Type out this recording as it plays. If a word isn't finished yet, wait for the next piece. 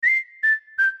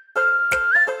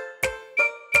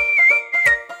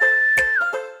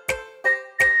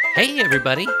Hey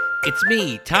everybody, it's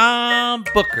me, Tom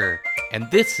Booker,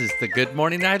 and this is the Good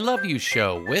Morning I Love You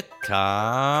show with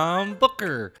Tom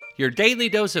Booker, your daily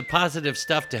dose of positive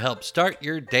stuff to help start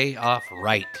your day off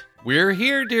right. We're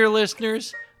here, dear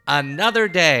listeners, another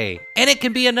day, and it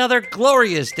can be another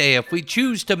glorious day if we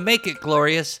choose to make it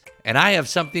glorious, and I have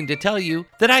something to tell you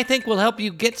that I think will help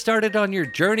you get started on your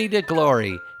journey to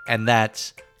glory, and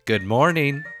that's Good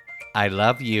Morning, I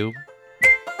Love You.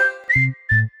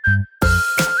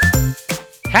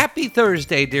 Happy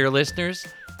Thursday, dear listeners.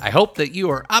 I hope that you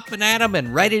are up and at 'em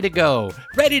and ready to go.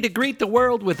 Ready to greet the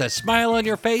world with a smile on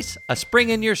your face, a spring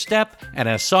in your step, and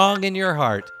a song in your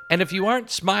heart. And if you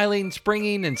aren't smiling,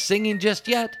 springing, and singing just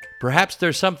yet, perhaps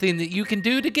there's something that you can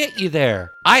do to get you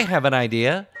there. I have an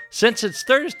idea. Since it's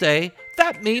Thursday,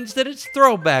 that means that it's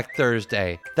Throwback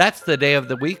Thursday. That's the day of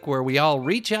the week where we all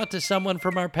reach out to someone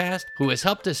from our past who has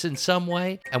helped us in some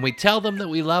way, and we tell them that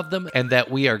we love them and that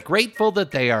we are grateful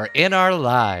that they are in our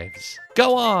lives.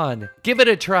 Go on, give it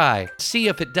a try. See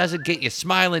if it doesn't get you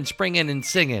smiling, springing, and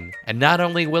singing. And not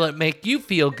only will it make you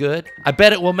feel good, I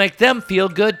bet it will make them feel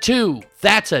good too.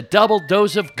 That's a double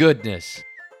dose of goodness.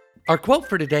 Our quote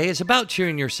for today is about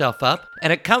cheering yourself up,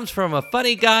 and it comes from a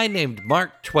funny guy named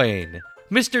Mark Twain.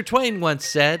 Mr. Twain once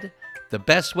said, "The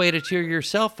best way to cheer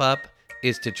yourself up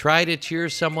is to try to cheer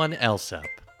someone else up."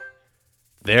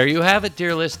 There you have it,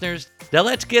 dear listeners. Now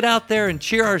let's get out there and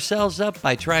cheer ourselves up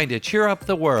by trying to cheer up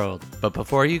the world. But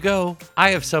before you go,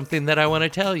 I have something that I want to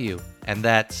tell you, and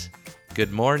that's,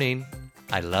 good morning,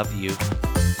 I love you.